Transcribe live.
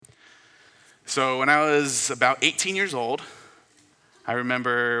So when I was about 18 years old, I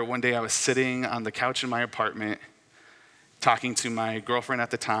remember one day I was sitting on the couch in my apartment talking to my girlfriend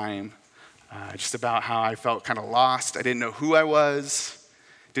at the time, just about how I felt kind of lost. I didn't know who I was,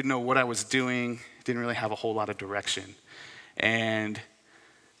 didn't know what I was doing, didn't really have a whole lot of direction. And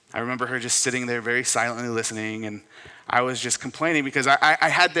I remember her just sitting there very silently listening, and I was just complaining because I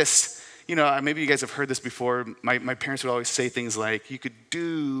had this, maybe you guys have heard this before. My parents would always say things like, you could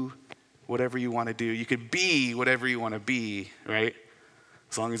do whatever you want to do. You could be whatever you want to be, right?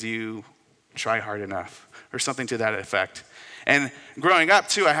 As long as you try hard enough, or something to that effect. And growing up,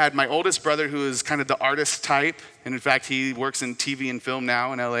 too, I had my oldest brother who is kind of the artist type. And in fact, he works in TV and film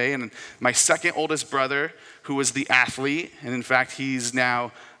now in LA. And my second oldest brother who was the athlete. And in fact, he's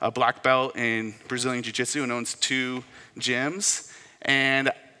now a black belt in Brazilian Jiu-Jitsu and owns 2 gyms.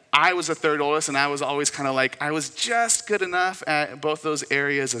 And I was the third oldest, and I was always kind of like, I was just good enough at both those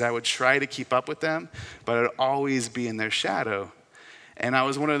areas that I would try to keep up with them, but I'd always be in their shadow. And I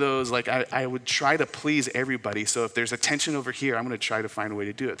was one of those, like, I would try to please everybody. So if there's a tension over here, I'm going to try to find a way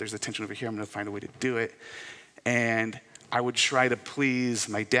to do it. If there's a tension over here, I'm going to find a way to do it. And I would try to please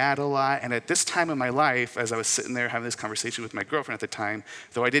my dad a lot. And at this time in my life, as I was sitting there having this conversation with my girlfriend at the time,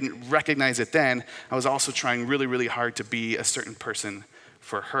 though I didn't recognize it then, I was also trying really, really hard to be a certain person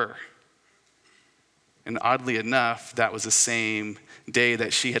for her. And oddly enough, that was the same day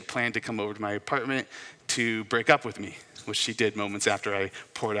that she had planned to come over to my apartment to break up with me, which she did moments after I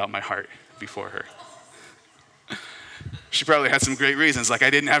poured out my heart before her. She probably had some great reasons, like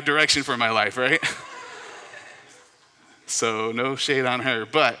I didn't have direction for my life, right? So no shade on her.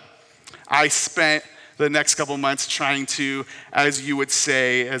 But I spent the next couple months trying to, as you would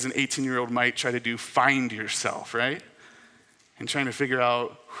say, as an 18-year-old might try to do, find yourself, right? And trying to figure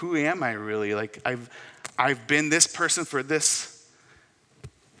out, who am I really? Like, I've been this person for this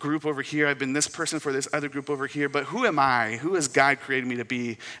group over here. I've been this person for this other group over here. But who am I? Who has God created me to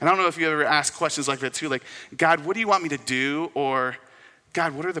be? And I don't know if you ever ask questions like that too. Like, God, what do you want me to do? Or,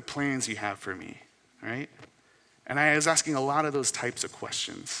 God, what are the plans you have for me? Right? And I was asking a lot of those types of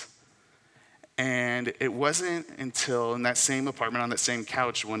questions. And it wasn't until in that same apartment on that same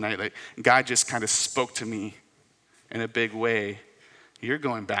couch one night that God just kind of spoke to me in a big way. You're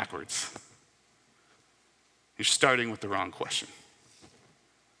going backwards. You're starting with the wrong question.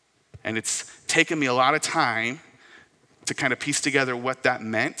 And it's taken me a lot of time to kind of piece together what that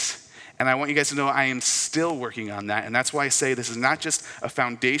meant. And I want you guys to know I am still working on that. And that's why I say this is not just a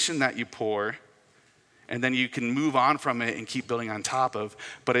foundation that you pour and then you can move on from it and keep building on top of,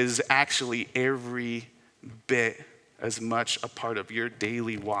 but it is actually every bit as much a part of your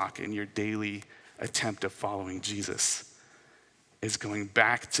daily walk and your daily attempt of following Jesus, is going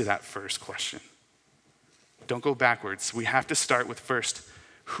back to that first question. Don't go backwards. We have to start with first,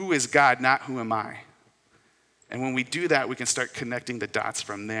 who is God, not who am I? And when we do that, we can start connecting the dots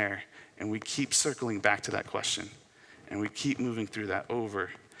from there, and we keep circling back to that question, and we keep moving through that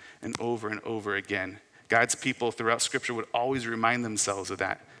over and over and over again. God's people throughout Scripture would always remind themselves of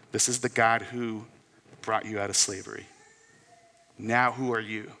that. This is the God who brought you out of slavery. Now who are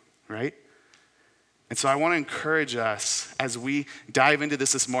you, right? And so I want to encourage us as we dive into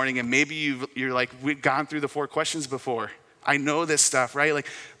this morning, and maybe you're like, we've gone through the 4 questions before. I know this stuff, right? Like,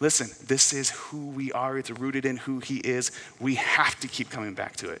 listen, this is who we are. It's rooted in who he is. We have to keep coming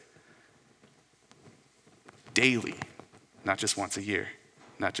back to it. Daily, not just once a year,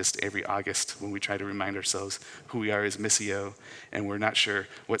 not just every August when we try to remind ourselves who we are as Missio, and we're not sure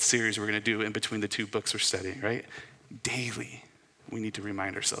what series we're going to do in between the 2 books we're studying, right? Daily, we need to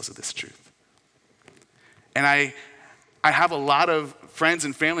remind ourselves of this truth. And I have a lot of friends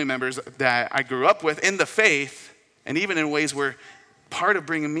and family members that I grew up with in the faith, and even in ways where part of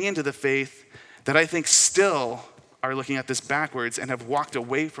bringing me into the faith, that I think still are looking at this backwards and have walked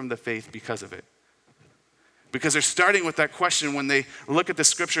away from the faith because of it. Because they're starting with that question when they look at the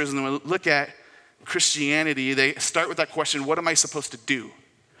scriptures and when they look at Christianity, they start with that question, what am I supposed to do?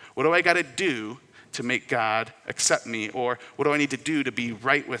 What do I got to do to make God accept me? Or what do I need to do to be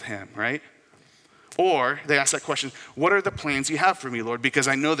right with him, right? Or they ask that question, what are the plans you have for me, Lord? Because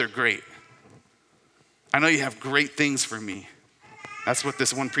I know they're great. I know you have great things for me. That's what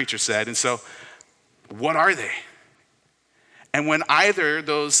this one preacher said. And so, what are they? And when either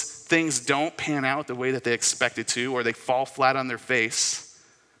those things don't pan out the way that they expected to, or they fall flat on their face,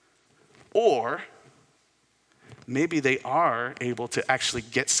 or maybe they are able to actually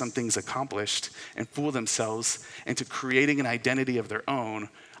get some things accomplished and fool themselves into creating an identity of their own.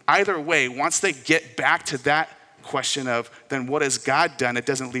 Either way, once they get back to that question of, then what has God done? It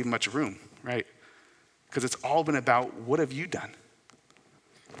doesn't leave much room, right? Because it's all been about, what have you done?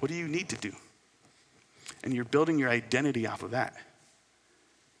 What do you need to do? And you're building your identity off of that.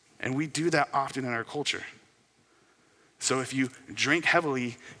 And we do that often in our culture. So if you drink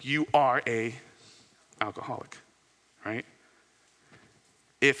heavily, you are a alcoholic, right?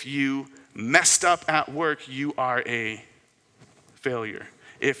 If you messed up at work, you are a failure.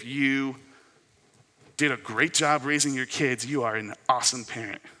 If you did a great job raising your kids, you are an awesome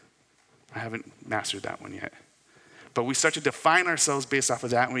parent. I haven't mastered that one yet. But we start to define ourselves based off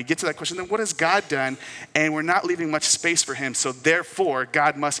of that. And we get to that question, then what has God done? And we're not leaving much space for him. So therefore,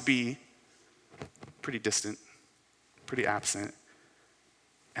 God must be pretty distant, pretty absent.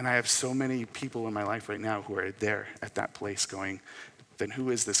 And I have so many people in my life right now who are there at that place going, then who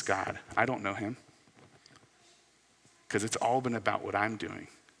is this God? I don't know him. Because it's all been about what I'm doing,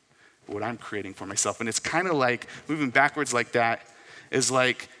 what I'm creating for myself. And it's kind of like moving backwards like that is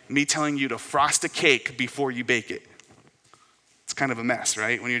like me telling you to frost a cake before you bake it. It's kind of a mess,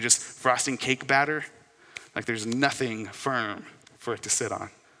 right? When you're just frosting cake batter, like there's nothing firm for it to sit on.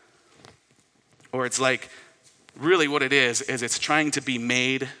 Or it's like, really what it is it's trying to be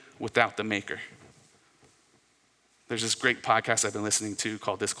made without the maker. There's this great podcast I've been listening to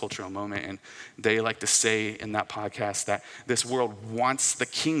called This Cultural Moment, and they like to say in that podcast that this world wants the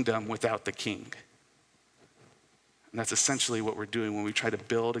kingdom without the king. And that's essentially what we're doing when we try to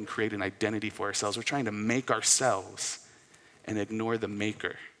build and create an identity for ourselves. We're trying to make ourselves and ignore the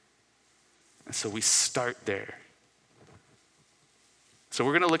maker. And so we start there. So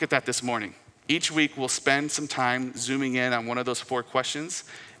we're going to look at that this morning. Each week we'll spend some time zooming in on one of those 4 questions,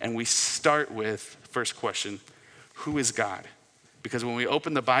 and we start with first question, who is God? Because when we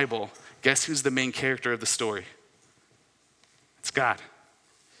open the Bible, guess who's the main character of the story? It's God.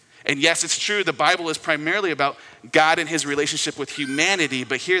 And yes, it's true, the Bible is primarily about God and his relationship with humanity,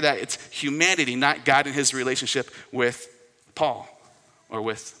 but hear that, it's humanity, not God and his relationship with Paul, or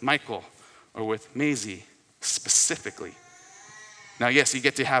with Michael, or with Maisie, specifically. Now, yes, you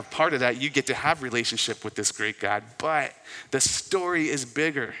get to have part of that. You get to have relationship with this great God, but the story is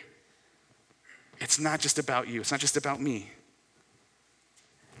bigger. It's not just about you. It's not just about me.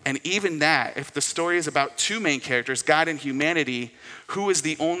 And even that, if the story is about 2 main characters, God and humanity, who is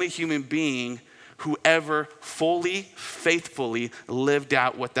the only human being who ever fully, faithfully lived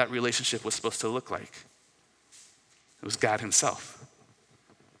out what that relationship was supposed to look like? It was God himself.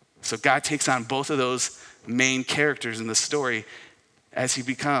 So God takes on both of those main characters in the story as he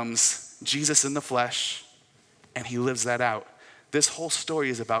becomes Jesus in the flesh, and he lives that out. This whole story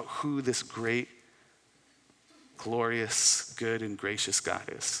is about who this great, glorious, good, and gracious God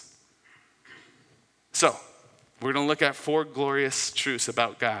is. So, we're going to look at 4 glorious truths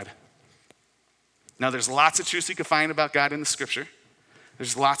about God. Now, there's lots of truths you can find about God in the scripture.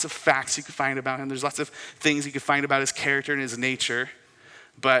 There's lots of facts you can find about him. There's lots of things you can find about his character and his nature.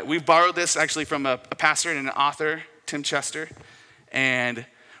 But we've borrowed this actually from a pastor and an author, Tim Chester. And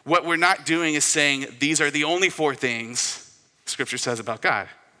what we're not doing is saying these are the only 4 things scripture says about God.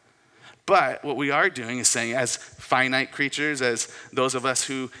 But what we are doing is saying, as finite creatures, as those of us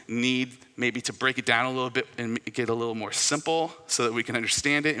who need maybe to break it down a little bit and make it a little more simple so that we can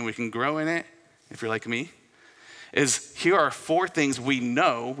understand it and we can grow in it, if you're like me, is here are 4 things we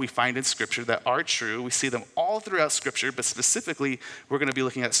know we find in scripture that are true. We see them all throughout scripture, but specifically, we're going to be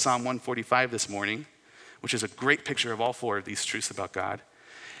looking at Psalm 145 this morning, which is a great picture of all 4 of these truths about God.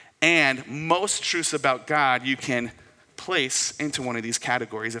 And most truths about God you can place into one of these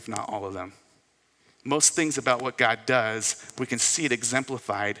categories, if not all of them. Most things about what God does, we can see it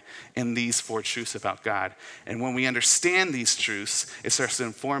exemplified in these 4 truths about God. And when we understand these truths, it starts to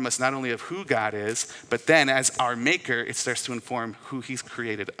inform us not only of who God is, but then as our maker, it starts to inform who he's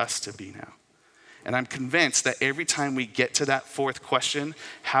created us to be now. And I'm convinced that every time we get to that 4th question,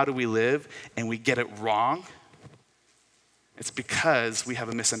 how do we live, and we get it wrong, it's because we have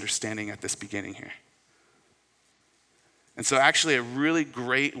a misunderstanding at this beginning here. And so actually a really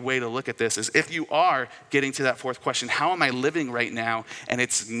great way to look at this is if you are getting to that 4th question, how am I living right now? And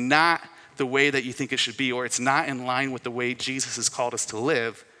it's not the way that you think it should be, or it's not in line with the way Jesus has called us to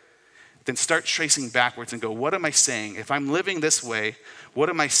live, then start tracing backwards and go, what am I saying? If I'm living this way, what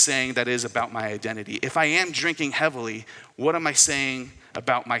am I saying that is about my identity? If I am drinking heavily, what am I saying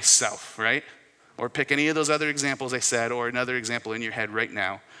about myself, right? Or pick any of those other examples I said, or another example in your head right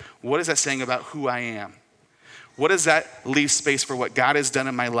now. What is that saying about who I am? What does that leave space for what God has done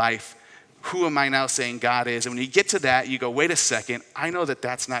in my life? Who am I now saying God is? And when you get to that, you go, wait a second, I know that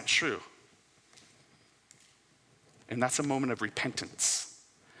that's not true. And that's a moment of repentance.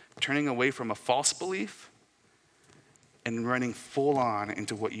 Turning away from a false belief and running full on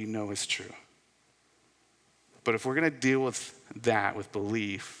into what you know is true. But if we're going to deal with that, with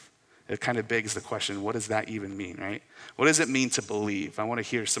belief, it kind of begs the question, what does that even mean, right? What does it mean to believe? I want to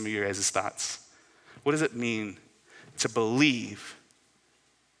hear some of your guys' thoughts. What does it mean to believe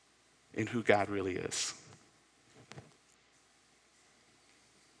in who God really is?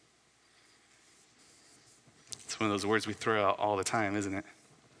 It's one of those words we throw out all the time, isn't it?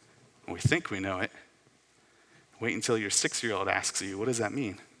 We think we know it. Wait until your 6-year-old asks you, what does that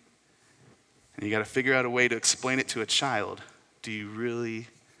mean? And you got to figure out a way to explain it to a child. Do you really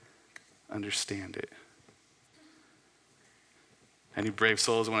understand it? Any brave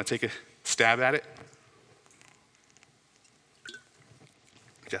souls want to take a stab at it?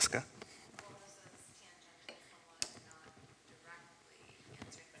 Jessica? Well, this is tangential somewhat, not directly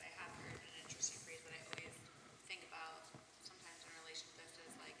answering, but I have heard an interesting phrase that I always think about sometimes in relation to this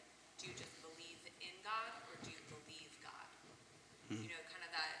is like, do you just believe in God or do you believe God? You know, kind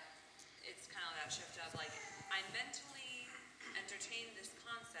of that, it's kind of that shift of like, I mentally entertain this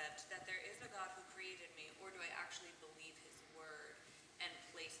concept that there is a God who created me, or do I actually believe his word and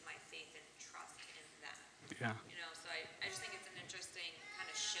place my faith and trust in that? Yeah. You know, so I just think it's an interesting kind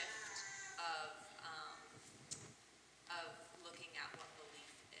of shift of looking at what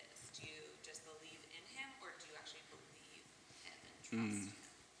belief is. Do you just believe in him, or do you actually believe him and trust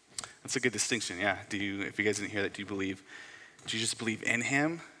him? That's a good distinction, yeah. If you guys didn't hear that, do you just believe in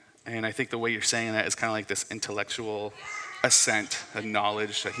him? And I think the way you're saying that is kind of like this intellectual assent, a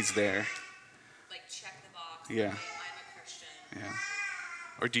knowledge that he's there. Like check the box, Yeah. okay, I'm a Christian. Yeah.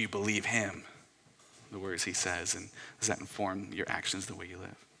 Or do you believe him, the words he says, and does that inform your actions, the way you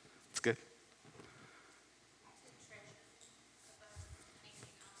live? It's good.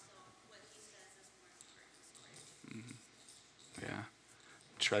 Yeah.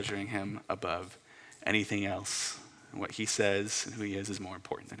 Treasuring him above anything else. And what he says and who he is more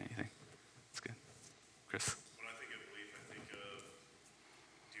important than anything. It's good. Chris? When I think of belief, I think of,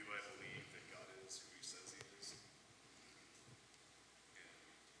 do I believe that God is who he says he is? And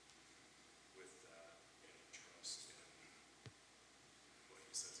with that, trust in what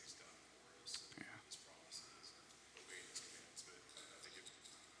he says he's done for us, and his promises, and obeying his commands. But I think it's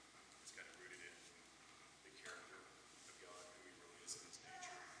kind of rooted in the character of God, who he really is in his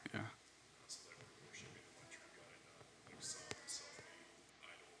nature, Yeah. so that we're worshiping the one true God and not like some self-made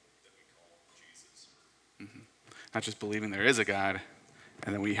idol that we call Jesus. Not just believing there is a God,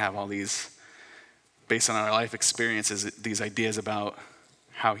 and then we have all these, based on our life experiences, these ideas about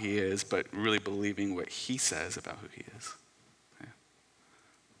how he is, but really believing what he says about who he is. Yeah.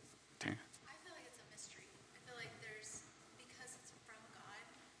 Okay. I feel like it's a mystery. I feel like because it's from God,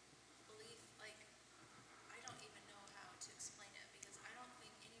 belief, like, I don't even know how to explain it because I don't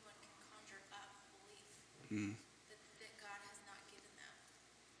think anyone can conjure up belief that God has not given them.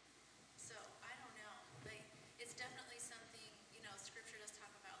 So, I don't know. Like, it's definitely something, scripture does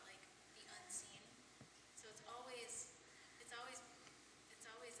talk about, like, the unseen. So it's always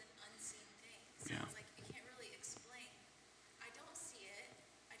an unseen thing. So Yeah. it's like, you can't really explain. I don't see it.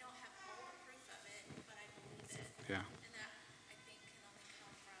 I don't have all the proof of it, but I believe it. Yeah. And that, I think, can only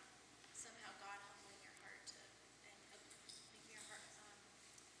come from somehow God humbling your heart and making your heart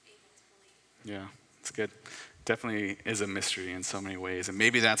able to believe. Yeah, it's good. Definitely is a mystery in so many ways. And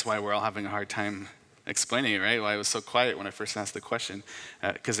maybe that's why we're all having a hard time explaining it, right? Why I was so quiet when I first asked the question.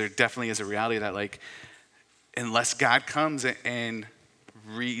 Because there definitely is a reality that, like, unless God comes and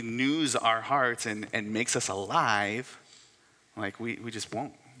renews our hearts and makes us alive, like, we just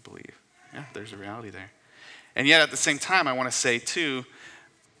won't believe. Yeah, there's a reality there. And yet at the same time, I want to say, too,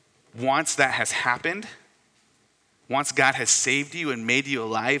 once that has happened, once God has saved you and made you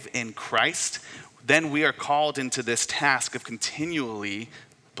alive in Christ, then we are called into this task of continually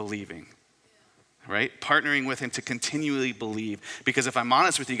believing, right? Partnering with him to continually believe. Because if I'm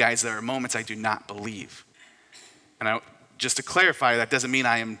honest with you guys, there are moments I do not believe. And just to clarify, that doesn't mean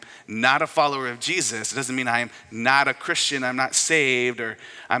I am not a follower of Jesus. It doesn't mean I am not a Christian, I'm not saved, or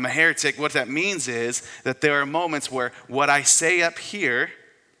I'm a heretic. What that means is that there are moments where what I say up here,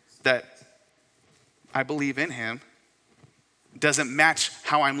 that I believe in him, doesn't match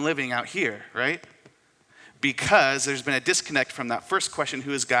how I'm living out here, right? Because there's been a disconnect from that first question,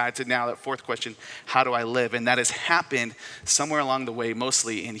 who is God, to now that fourth question, how do I live? And that has happened somewhere along the way,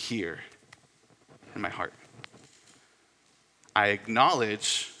 mostly in here, in my heart. I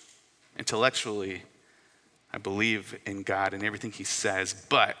acknowledge intellectually, I believe in God and everything he says,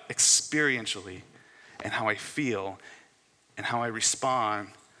 but experientially, and how I feel, and how I respond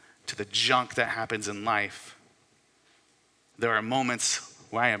to the junk that happens in life, there are moments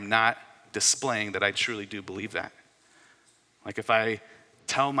where I am not displaying that I truly do believe that. Like if I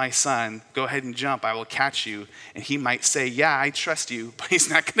tell my son, go ahead and jump, I will catch you. And he might say, yeah, I trust you, but he's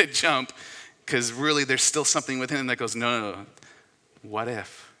not going to jump because really there's still something within him that goes, no. What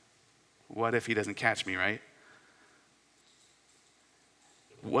if? What if he doesn't catch me, right?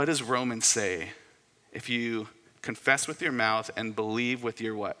 What does Romans say? If you confess with your mouth and believe with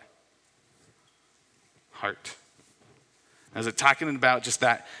your what? Heart. Is it talking about just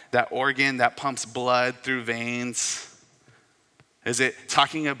that organ that pumps blood through veins? Is it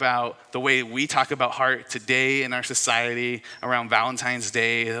talking about the way we talk about heart today in our society around Valentine's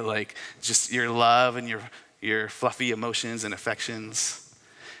Day, like just your love and your fluffy emotions and affections?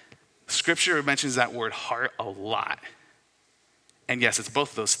 Scripture mentions that word heart a lot. And yes, it's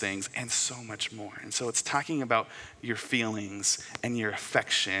both those things and so much more. And so it's talking about your feelings and your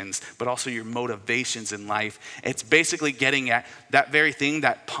affections, but also your motivations in life. It's basically getting at that very thing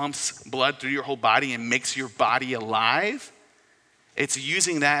that pumps blood through your whole body and makes your body alive. It's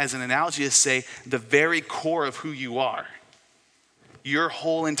using that as an analogy to say the very core of who you are, your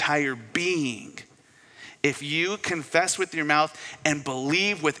whole entire being. If you confess with your mouth and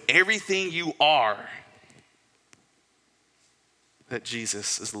believe with everything you are that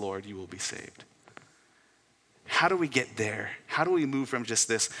Jesus is Lord, you will be saved. How do we get there? How do we move from just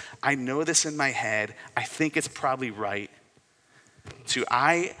this, I know this in my head, I think it's probably right, to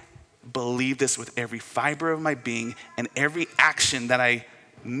I believe this with every fiber of my being, and every action that I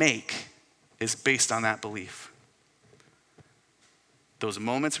make is based on that belief? Those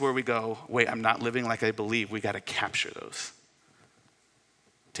moments where we go, wait, I'm not living like I believe, we got to capture those.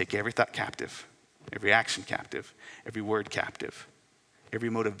 Take every thought captive, every action captive, every word captive, every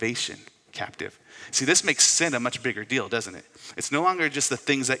motivation captive. See, this makes sin a much bigger deal, doesn't it? It's no longer just the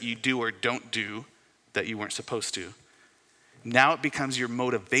things that you do or don't do that you weren't supposed to. Now it becomes your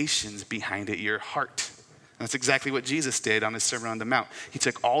motivations behind it, your heart. And that's exactly what Jesus did on his Sermon on the Mount. He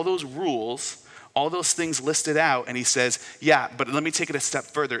took all those rules, all those things listed out, and he says, yeah, but let me take it a step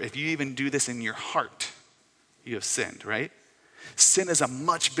further. If you even do this in your heart, you have sinned, right? Sin is a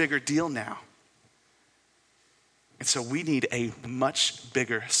much bigger deal now. And so we need a much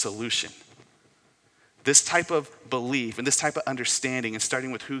bigger solution. This type of belief and this type of understanding and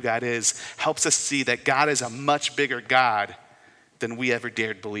starting with who God is helps us see that God is a much bigger God than we ever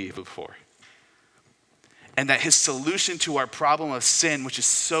dared believe before. And that his solution to our problem of sin, which is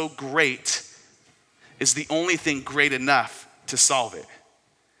so great, is the only thing great enough to solve it.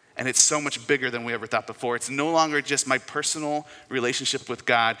 And it's so much bigger than we ever thought before. It's no longer just my personal relationship with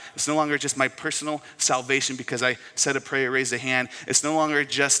God. It's no longer just my personal salvation because I said a prayer, raised a hand. It's no longer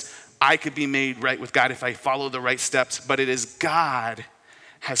just I could be made right with God if I follow the right steps, but it is God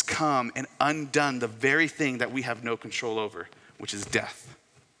has come and undone the very thing that we have no control over, which is death,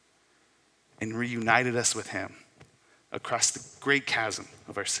 and reunited us with him across the great chasm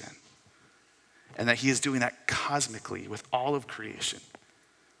of our sin. And that he is doing that cosmically with all of creation.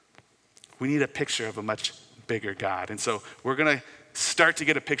 We need a picture of a much bigger God. And so we're going to start to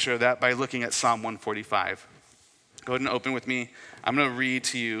get a picture of that by looking at Psalm 145. Go ahead and open with me. I'm going to read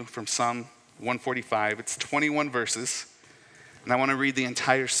to you from Psalm 145. It's 21 verses. And I want to read the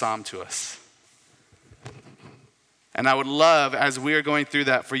entire psalm to us. And I would love, as we are going through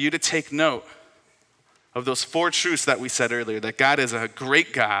that, for you to take note of those four truths that we said earlier, that God is a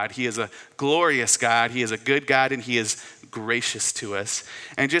great God, he is a glorious God, he is a good God, and he is gracious to us.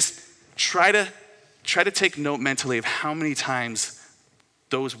 And just try to take note mentally of how many times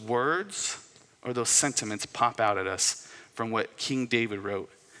those words or those sentiments pop out at us from what King David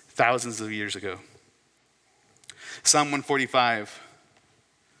wrote thousands of years ago. Psalm 145,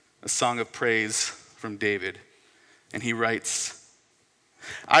 a song of praise from David. And he writes,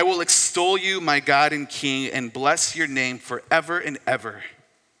 I will extol you, my God and King, and bless your name forever and ever.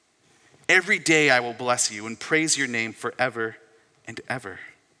 Every day I will bless you and praise your name forever and ever.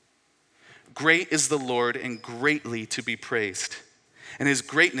 Great is the Lord and greatly to be praised, and his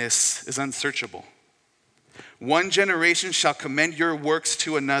greatness is unsearchable. One generation shall commend your works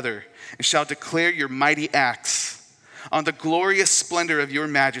to another and shall declare your mighty acts. On the glorious splendor of your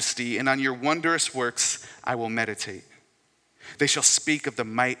majesty and on your wondrous works I will meditate. They shall speak of the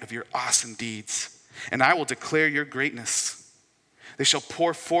might of your awesome deeds, and I will declare your greatness. They shall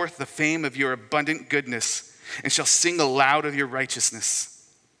pour forth the fame of your abundant goodness and shall sing aloud of your righteousness.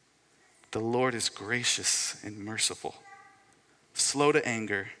 The Lord is gracious and merciful, slow to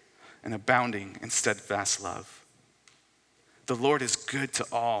anger and abounding in steadfast love. The Lord is good to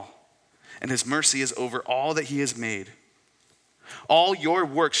all, and his mercy is over all that he has made. All your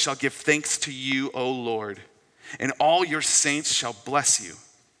works shall give thanks to you, O Lord, and all your saints shall bless you.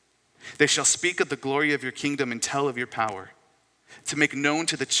 They shall speak of the glory of your kingdom and tell of your power, to make known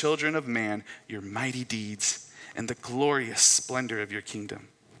to the children of man your mighty deeds and the glorious splendor of your kingdom.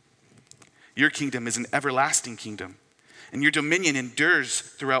 Your kingdom is an everlasting kingdom, and your dominion endures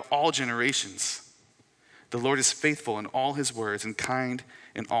throughout all generations. The Lord is faithful in all his words and kind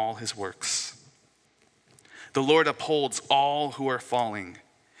in all his works. The Lord upholds all who are falling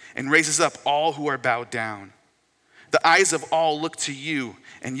and raises up all who are bowed down. The eyes of all look to you,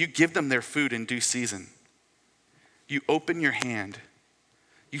 and you give them their food in due season. You open your hand.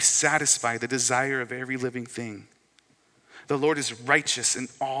 You satisfy the desire of every living thing. The Lord is righteous in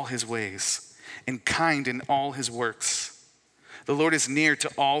all his ways and kind in all his works. The Lord is near to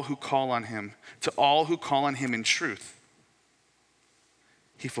all who call on him in truth.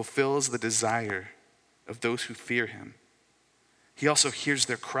 He fulfills the desire of those who fear him. He also hears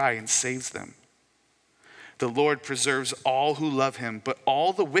their cry and saves them. The Lord preserves all who love him, but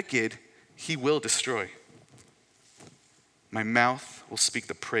all the wicked he will destroy. My mouth will speak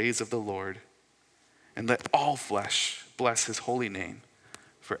the praise of the Lord, and let all flesh bless his holy name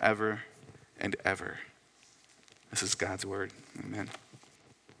forever and ever. This is God's word. Amen.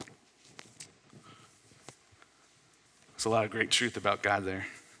 There's a lot of great truth about God there.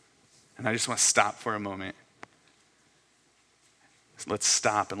 And I just want to stop for a moment. Let's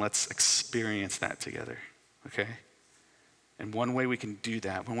stop and let's experience that together, okay? And one way we can do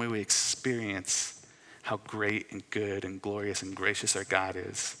that, one way we experience how great and good and glorious and gracious our God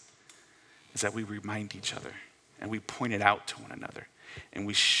is that we remind each other and we point it out to one another and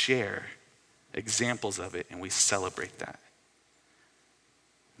we share examples of it and we celebrate that.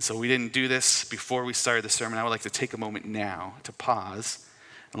 So we didn't do this before we started the sermon. I would like to take a moment now to pause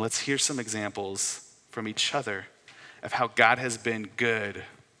and let's hear some examples from each other of how God has been good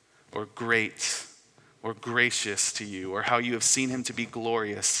or great or gracious to you, or how you have seen him to be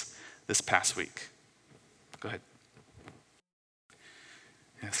glorious this past week. Go ahead.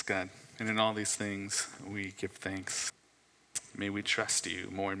 Yes, God. And in all these things, we give thanks. May we trust you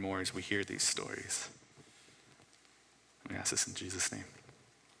more and more as we hear these stories. We ask this in Jesus' name.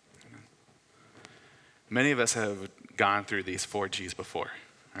 Amen. Many of us have gone through these 4 G's before,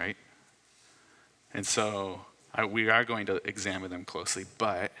 right? And so we are going to examine them closely,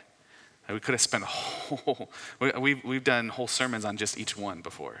 but we could have spent we've done whole sermons on just each one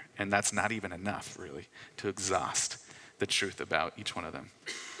before, and that's not even enough, really, to exhaust the truth about each one of them.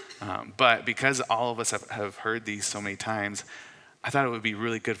 But because all of us have heard these so many times, I thought it would be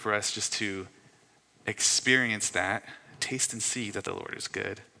really good for us just to experience that, taste and see that the Lord is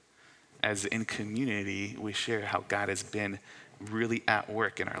good. As in community, we share how God has been really at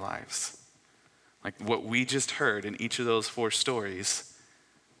work in our lives. Like what we just heard in each of those 4 stories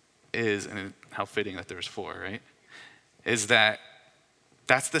is, and how fitting that there's 4, right? Is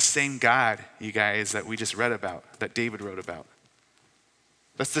that's the same God, you guys, that we just read about, that David wrote about.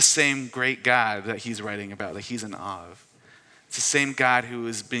 That's the same great God that he's writing about, that he's in awe of. It's the same God who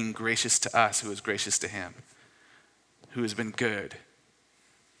has been gracious to us, who is gracious to him, who has been good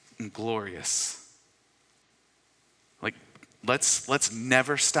and glorious. Like, let's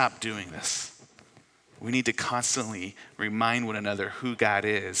never stop doing this. We need to constantly remind one another who God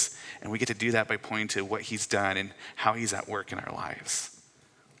is, and we get to do that by pointing to what he's done and how he's at work in our lives.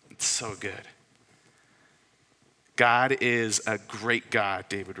 It's so good. God is a great God,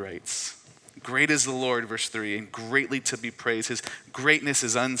 David writes. Great is the Lord, verse 3, and greatly to be praised. His greatness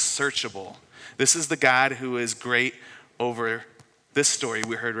is unsearchable. This is the God who is great over this story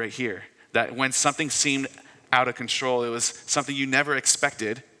we heard right here. That when something seemed out of control, it was something you never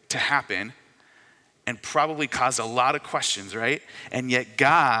expected to happen, and probably caused a lot of questions, right? And yet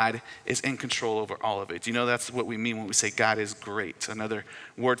God is in control over all of it. Do you know that's what we mean when we say God is great? Another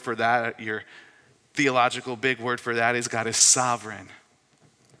word for that, your theological big word for that, is God is sovereign.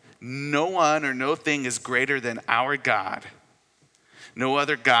 No one or no thing is greater than our God. No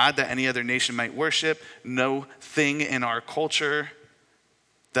other God that any other nation might worship. No thing in our culture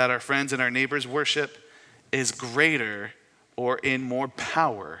that our friends and our neighbors worship is greater or in more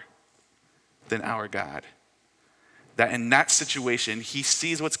power than our God. That in that situation, he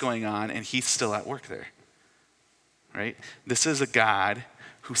sees what's going on and he's still at work there, right? This is a God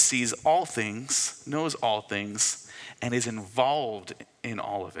who sees all things, knows all things, and is involved in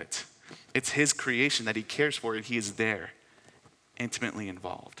all of it. It's his creation that he cares for, and he is there, intimately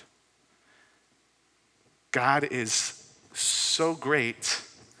involved. God is so great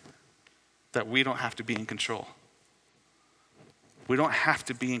that we don't have to be in control. We don't have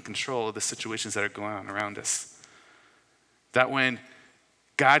to be in control of the situations that are going on around us. That when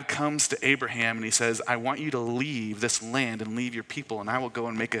God comes to Abraham and he says, I want you to leave this land and leave your people, and I will go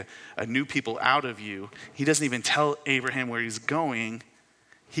and make a new people out of you. He doesn't even tell Abraham where he's going.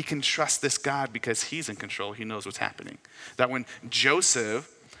 He can trust this God because he's in control. He knows what's happening. That when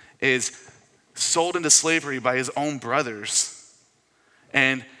Joseph is sold into slavery by his own brothers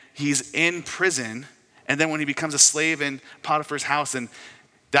and he's in prison, and then when he becomes a slave in Potiphar's house and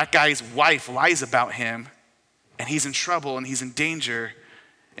that guy's wife lies about him and he's in trouble and he's in danger,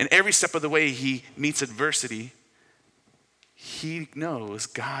 and every step of the way he meets adversity, he knows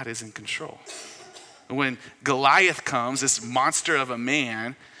God is in control. When Goliath comes, this monster of a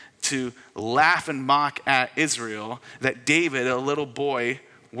man, to laugh and mock at Israel, that David, a little boy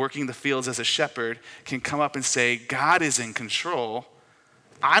working the fields as a shepherd, can come up and say, God is in control.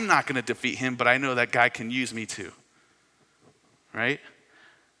 I'm not going to defeat him, but I know that God can use me too. Right?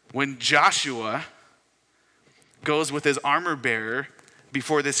 When Joshua goes with his armor bearer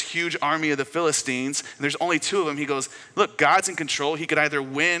before this huge army of the Philistines, and there's only two of them, he goes, look, God's in control. He could either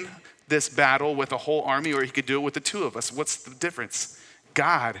win this battle with a whole army or he could do it with the two of us. What's the difference?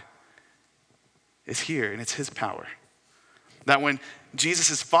 God is here and it's his power. That when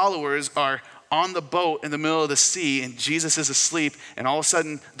Jesus' followers are on the boat in the middle of the sea and Jesus is asleep and all of a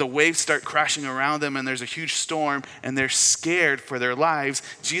sudden the waves start crashing around them and there's a huge storm and they're scared for their lives,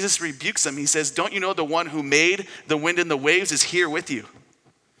 Jesus rebukes them. He says, don't you know the one who made the wind and the waves is here with you?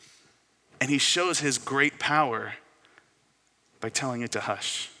 And he shows his great power by telling it to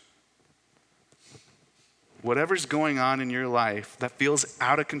hush. Whatever's going on in your life that feels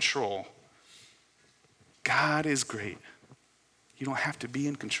out of control, God is great. You don't have to be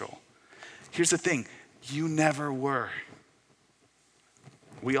in control. Here's the thing, you never were.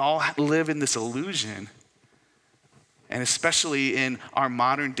 We all live in this illusion, and especially in our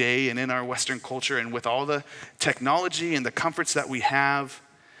modern day and in our Western culture and with all the technology and the comforts that we have,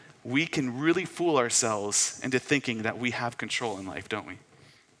 we can really fool ourselves into thinking that we have control in life, don't we?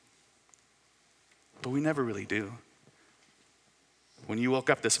 But we never really do. When you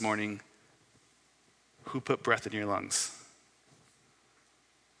woke up this morning, who put breath in your lungs?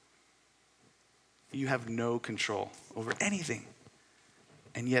 You have no control over anything.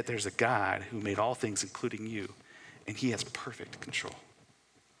 And yet there's a God who made all things, including you, and he has perfect control.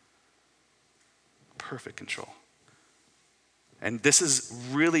 Perfect control. And this is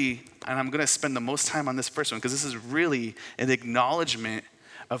really, and I'm going to spend the most time on this first one because this is really an acknowledgement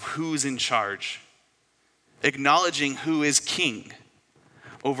of who's in charge. Acknowledging who is king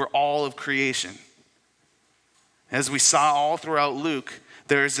over all of creation. As we saw all throughout Luke,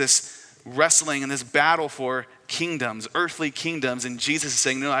 there's this wrestling and this battle for kingdoms, earthly kingdoms, and Jesus is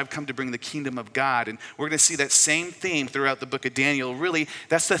saying, no, I've come to bring the kingdom of God. And we're going to see that same theme throughout the book of Daniel. Really,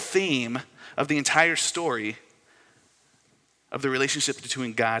 that's the theme of the entire story of the relationship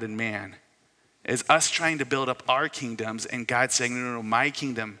between God and man. Is us trying to build up our kingdoms and God saying, no, my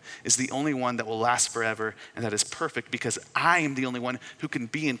kingdom is the only one that will last forever and that is perfect because I am the only one who can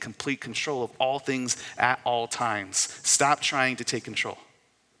be in complete control of all things at all times. Stop trying to take control.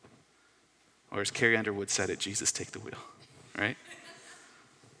 Or as Carrie Underwood said it, Jesus, take the wheel, right?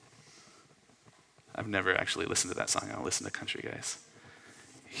 I've never actually listened to that song. I'll listen to country guys.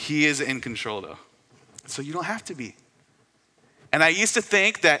 He is in control though. So you don't have to be. And I used to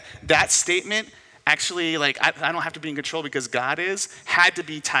think that that statement actually, like, I don't have to be in control because God is, had to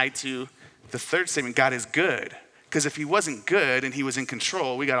be tied to the third statement, God is good. Because if he wasn't good and he was in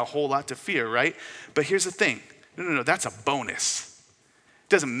control, we got a whole lot to fear, right? But here's the thing. No, that's a bonus.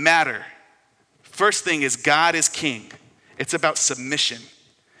 It doesn't matter. First thing is God is king. It's about submission.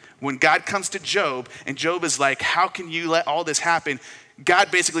 When God comes to Job and Job is like, how can you let all this happen? God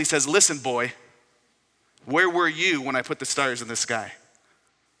basically says, listen, boy, where were you when I put the stars in the sky?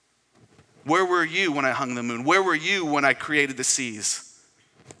 Where were you when I hung the moon? Where were you when I created the seas?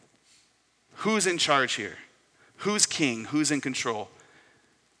 Who's in charge here? Who's king? Who's in control?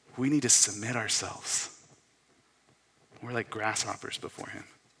 We need to submit ourselves. We're like grasshoppers before him.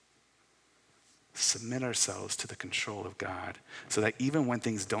 Submit ourselves to the control of God so that even when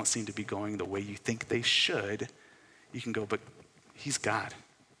things don't seem to be going the way you think they should, you can go, but he's God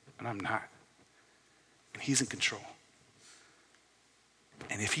and I'm not. And he's in control.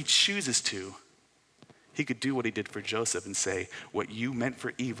 And if he chooses to, he could do what he did for Joseph and say, what you meant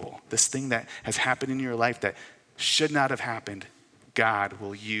for evil, this thing that has happened in your life that should not have happened, God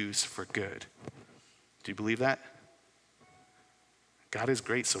will use for good. Do you believe that? God is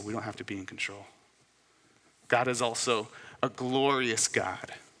great, so we don't have to be in control. God is also a glorious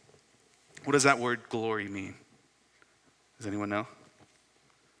God. What does that word glory mean? Does anyone know?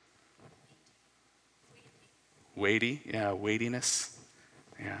 Weighty, yeah, weightiness.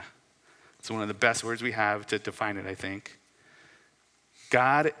 It's one of the best words we have to define it, I think.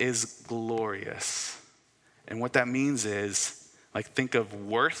 God is glorious. And what that means is, like, think of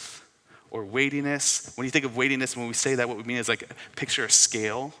worth or weightiness. When you think of weightiness, when we say that, what we mean is like picture a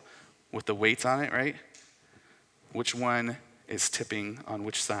scale with the weights on it, right? Which one is tipping on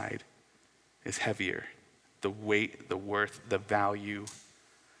which side is heavier? The weight, the worth, the value,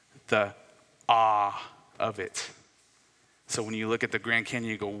 the awe of it. So when you look at the Grand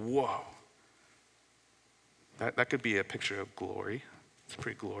Canyon, you go, whoa. That could be a picture of glory. It's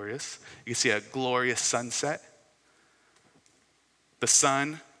pretty glorious. You can see a glorious sunset. The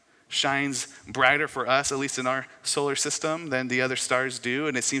sun shines brighter for us, at least in our solar system, than the other stars do,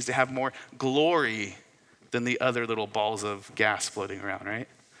 and it seems to have more glory than the other little balls of gas floating around, right?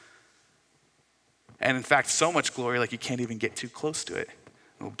 And in fact, so much glory, like you can't even get too close to it.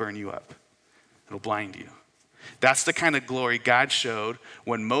 It'll burn you up. It'll blind you. That's the kind of glory God showed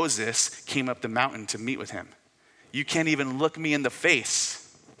when Moses came up the mountain to meet with him. You can't even look me in the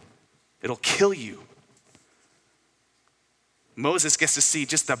face. It'll kill you. Moses gets to see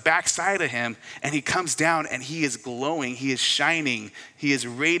just the backside of him, and he comes down and he is glowing, he is shining, he is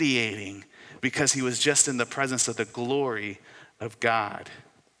radiating because he was just in the presence of the glory of God.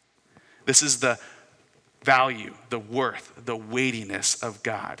 This is the value, the worth, the weightiness of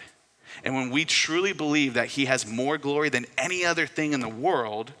God. And when we truly believe that he has more glory than any other thing in the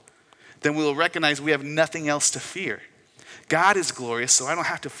world, then we will recognize we have nothing else to fear. God is glorious, so I don't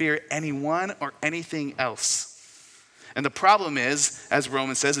have to fear anyone or anything else. And the problem is, as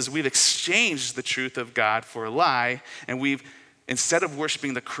Romans says, is we've exchanged the truth of God for a lie, and we've, instead of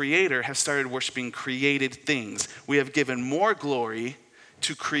worshiping the Creator, have started worshiping created things. We have given more glory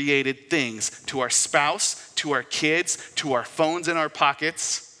to created things, to our spouse, to our kids, to our phones in our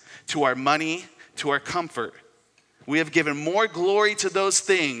pockets, to our money, to our comfort. We have given more glory to those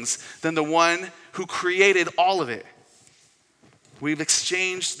things than the one who created all of it. We've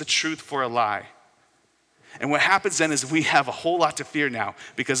exchanged the truth for a lie. And what happens then is we have a whole lot to fear now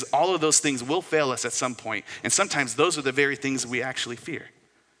because all of those things will fail us at some point. And sometimes those are the very things we actually fear.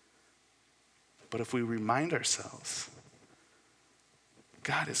 But if we remind ourselves,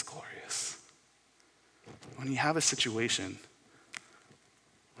 God is glorious. When you have a situation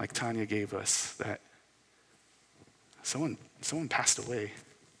like Tanya gave us, that someone passed away,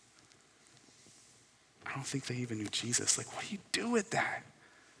 I don't think they even knew Jesus. Like, what do you do with that?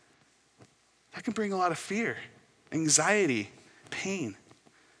 That can bring a lot of fear, anxiety, pain.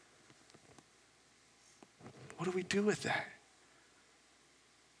 What do we do with that?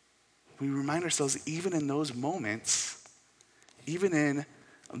 We remind ourselves, even in those moments, even in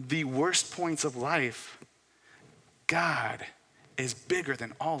the worst points of life, God is bigger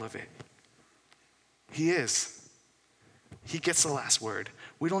than all of it. He is. He gets the last word.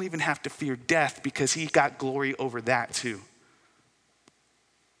 We don't even have to fear death because he got glory over that too.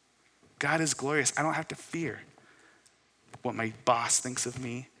 God is glorious. I don't have to fear what my boss thinks of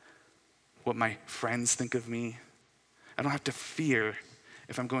me, what my friends think of me. I don't have to fear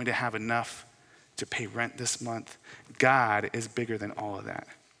if I'm going to have enough to pay rent this month. God is bigger than all of that.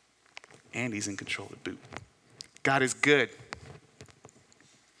 And he's in control to boot. God is good.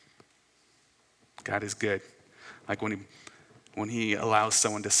 God is good. Like when he allows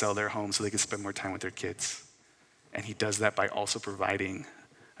someone to sell their home so they can spend more time with their kids. And he does that by also providing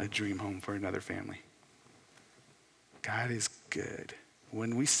a dream home for another family. God is good.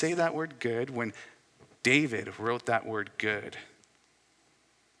 When we say that word good, when David wrote that word good,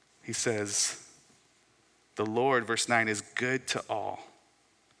 he says, the Lord, verse 9, is good to all.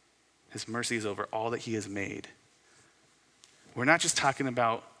 His mercy is over all that he has made. We're not just talking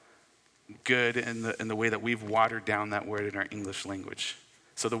about good in the way that we've watered down that word in our English language.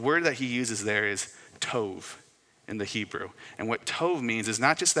 So the word that he uses there is tov in the Hebrew. And what tov means is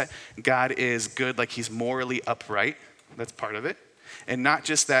not just that God is good, like he's morally upright. That's part of it. And not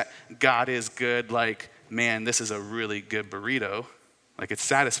just that God is good, like, man, this is a really good burrito. Like it's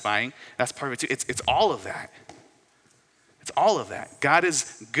satisfying. That's part of it too. It's all of that. It's all of that. God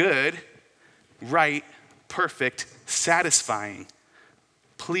is good, right, perfect, satisfying,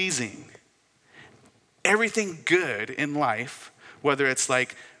 pleasing. Everything good in life, whether it's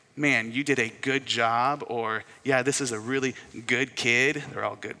like, man, you did a good job, or yeah, this is a really good kid. They're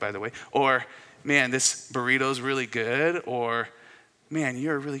all good, by the way. Or, man, this burrito's really good. Or, man,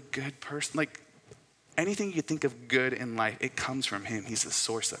 you're a really good person. Like anything you think of good in life, it comes from him. He's the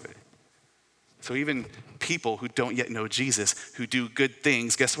source of it. So even people who don't yet know Jesus, who do good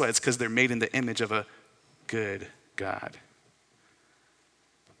things, guess what? It's because they're made in the image of a good God.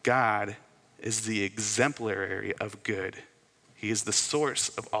 God is the exemplary of good. He is the source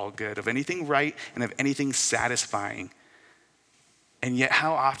of all good, of anything right and of anything satisfying. And yet,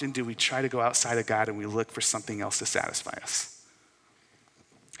 how often do we try to go outside of God and we look for something else to satisfy us?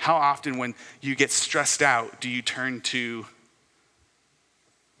 How often when you get stressed out, do you turn to,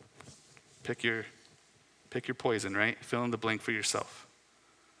 pick your poison, right? Fill in the blank for yourself.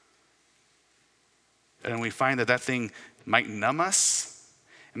 And we find that that thing might numb us.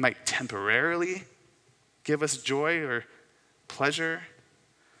 It might temporarily give us joy or pleasure.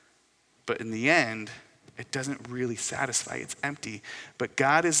 But in the end, it doesn't really satisfy. It's empty. But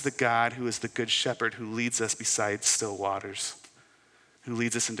God is the God who is the good shepherd who leads us beside still waters, who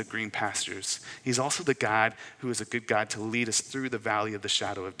leads us into green pastures. He's also the God who is a good God to lead us through the valley of the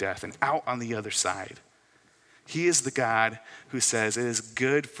shadow of death and out on the other side. He is the God who says, it is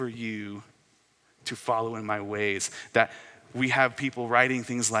good for you to follow in my ways. That we have people writing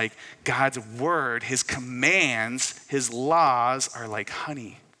things like, God's word, his commands, his laws are like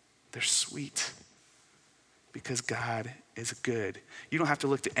honey. They're sweet because God is good. You don't have to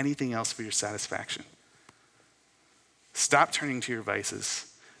look to anything else for your satisfaction. Stop turning to your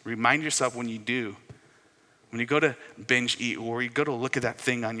vices. Remind yourself when you do. When you go to binge eat, or you go to look at that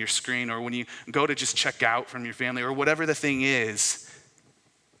thing on your screen, or when you go to just check out from your family, or whatever the thing is,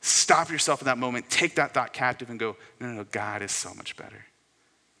 stop yourself in that moment, take that thought captive and go, no, God is so much better.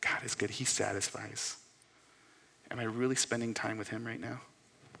 God is good, he satisfies. Am I really spending time with him right now?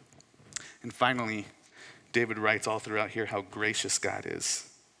 And finally, David writes all throughout here how gracious God is.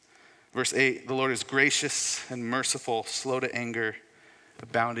 Verse 8, the Lord is gracious and merciful, slow to anger,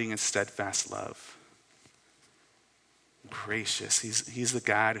 abounding in steadfast love. Gracious. He's the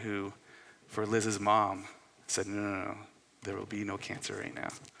God who, for Liz's mom, said, no, there will be no cancer right now.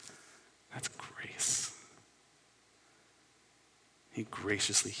 That's grace. He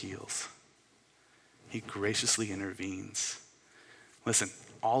graciously heals. He graciously intervenes. Listen,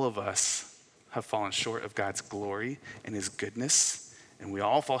 all of us have fallen short of God's glory and his goodness, and we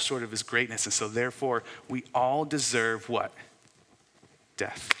all fall short of his greatness, and so therefore we all deserve what?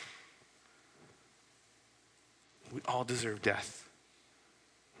 Death. We all deserve death.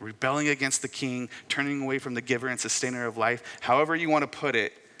 Rebelling against the king, turning away from the giver and sustainer of life, however you want to put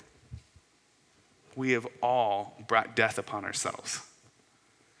it, we have all brought death upon ourselves.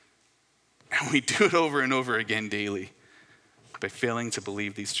 And we do it over and over again daily by failing to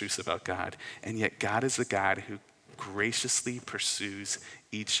believe these truths about God. And yet God is the God who graciously pursues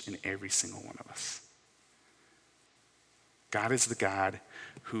each and every single one of us. God is the God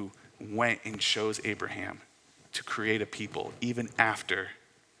who went and chose Abraham to create a people even after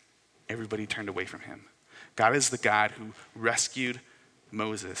everybody turned away from him. God is the God who rescued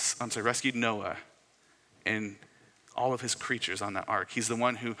Noah and all of his creatures on that ark. He's the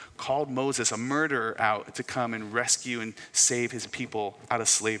one who called Moses, a murderer, out to come and rescue and save his people out of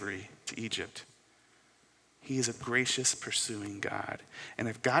slavery to Egypt. He is a gracious, pursuing God. And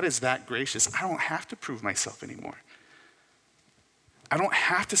if God is that gracious, I don't have to prove myself anymore. I don't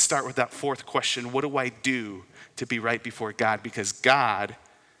have to start with that fourth question, what do I do to be right before God? Because God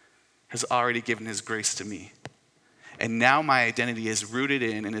has already given his grace to me. And now my identity is rooted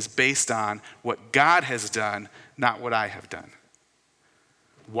in and is based on what God has done, not what I have done.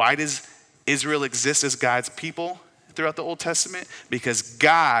 Why does Israel exist as God's people throughout the Old Testament? Because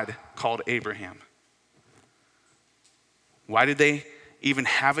God called Abraham. Why did they even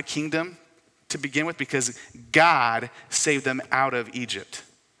have a kingdom to begin with? Because God saved them out of Egypt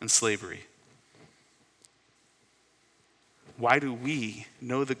and slavery. Why do we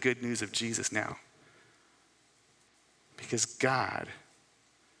know the good news of Jesus now? Because God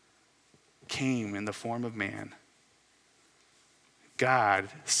came in the form of man. God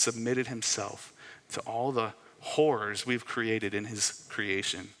submitted himself to all the horrors we've created in his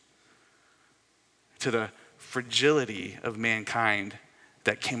creation, to the fragility of mankind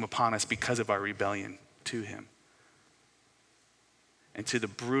that came upon us because of our rebellion to him, and to the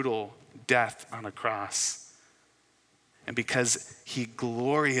brutal death on a cross. And because he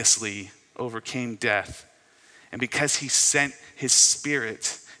gloriously overcame death, and because he sent his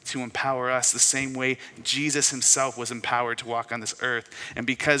Spirit to empower us the same way Jesus himself was empowered to walk on this earth, and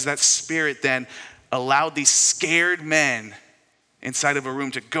because that Spirit then allowed these scared men inside of a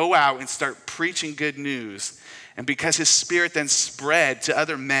room to go out and start preaching good news, and because his Spirit then spread to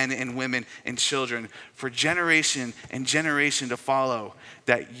other men and women and children for generation and generation to follow,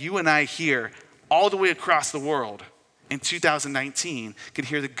 that you and I here all the way across the world in 2019 can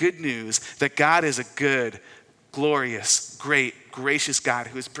hear the good news that God is a good, glorious, great, gracious God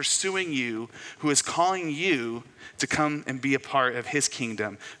who is pursuing you, who is calling you to come and be a part of his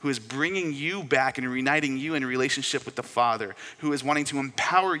kingdom, who is bringing you back and reuniting you in a relationship with the Father, who is wanting to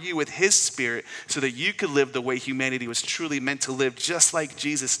empower you with his Spirit so that you could live the way humanity was truly meant to live, just like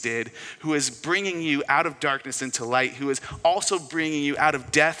Jesus did, who is bringing you out of darkness into light, who is also bringing you out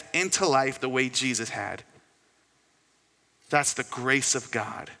of death into life the way Jesus had. That's the grace of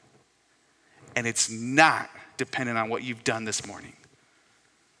God. And it's not dependent on what you've done this morning.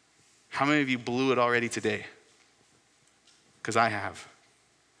 How many of you blew it already today? Because I have.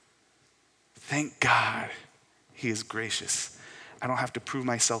 Thank God he is gracious. I don't have to prove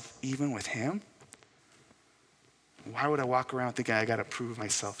myself even with him. Why would I walk around thinking I got to prove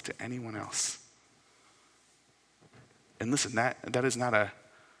myself to anyone else? And listen, that is not a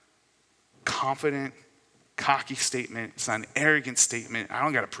confident, cocky statement. It's not an arrogant statement. I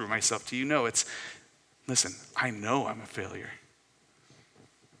don't got to prove myself to you. No, listen, I know I'm a failure.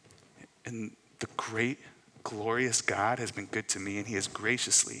 And the great, glorious God has been good to me, and he has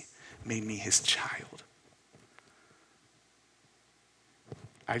graciously made me his child.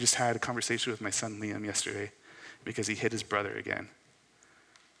 I just had a conversation with my son Liam yesterday because he hit his brother again.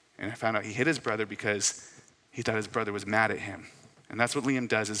 And I found out he hit his brother because he thought his brother was mad at him. And that's what Liam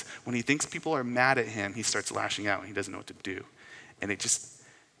does, is when he thinks people are mad at him, he starts lashing out and he doesn't know what to do. And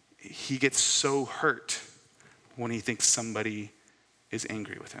he gets so hurt when he thinks somebody is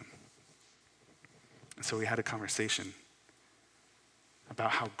angry with him. And so we had a conversation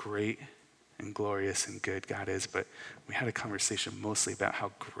about how great and glorious and good God is, but we had a conversation mostly about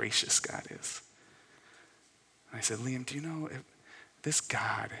how gracious God is. And I said, Liam, do you know if this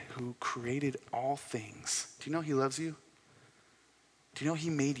God who created all things, do you know he loves you? Do you know he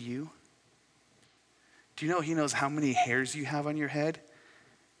made you? Do you know he knows how many hairs you have on your head?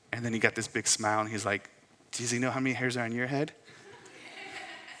 And then he got this big smile and he's like, does he know how many hairs are on your head?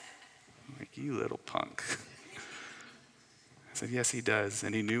 I'm like, you little punk. I said, yes, he does.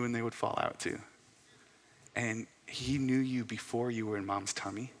 And he knew when they would fall out too. And he knew you before you were in mom's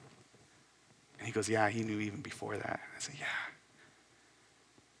tummy. And he goes, yeah, he knew even before that. I said, yeah.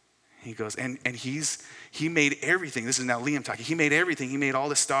 He goes, and he made everything. This is now Liam talking. He made everything. He made all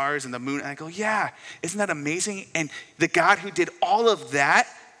the stars and the moon. And I go, yeah, isn't that amazing? And the God who did all of that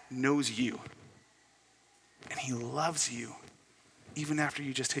knows you. And he loves you, even after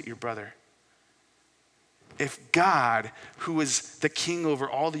you just hit your brother. If God, who is the king over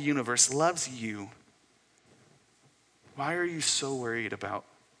all the universe, loves you, why are you so worried about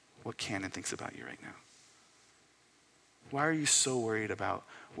what Cannon thinks about you right now? Why are you so worried about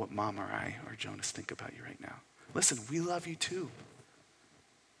what Mom or I or Jonas think about you right now? Listen, we love you too.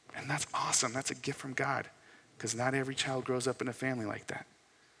 And that's awesome. That's a gift from God, because not every child grows up in a family like that.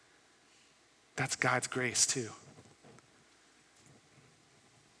 That's God's grace too.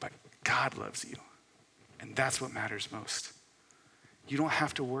 But God loves you. And that's what matters most. You don't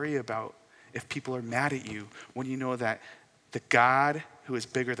have to worry about if people are mad at you when you know that the God who is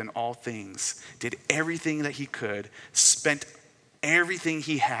bigger than all things did everything that he could, spent everything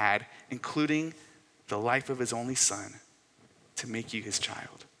he had, including the life of his only son, to make you his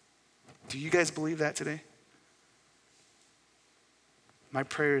child. Do you guys believe that today? My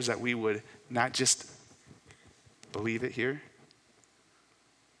prayer is that we would not just believe it here,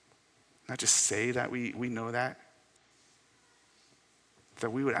 not just say that we know that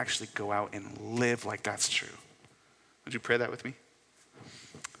we would actually go out and live like that's true. Would you pray that with me?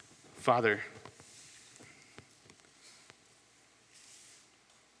 Father,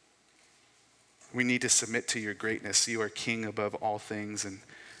 we need to submit to your greatness. You are king above all things, and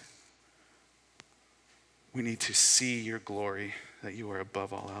we need to see your glory, that you are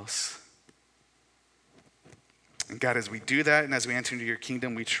above all else. And God, as we do that and as we enter into your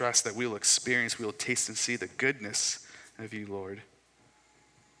kingdom, we trust that we will experience, we will taste and see the goodness of you, Lord.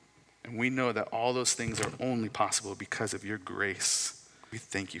 And we know that all those things are only possible because of your grace. We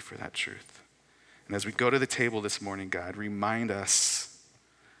thank you for that truth. And as we go to the table this morning, God, remind us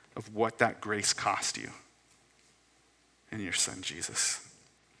of what that grace cost you in your son, Jesus,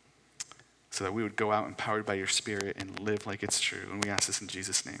 so that we would go out empowered by your Spirit and live like it's true. And we ask this in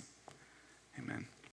Jesus' name.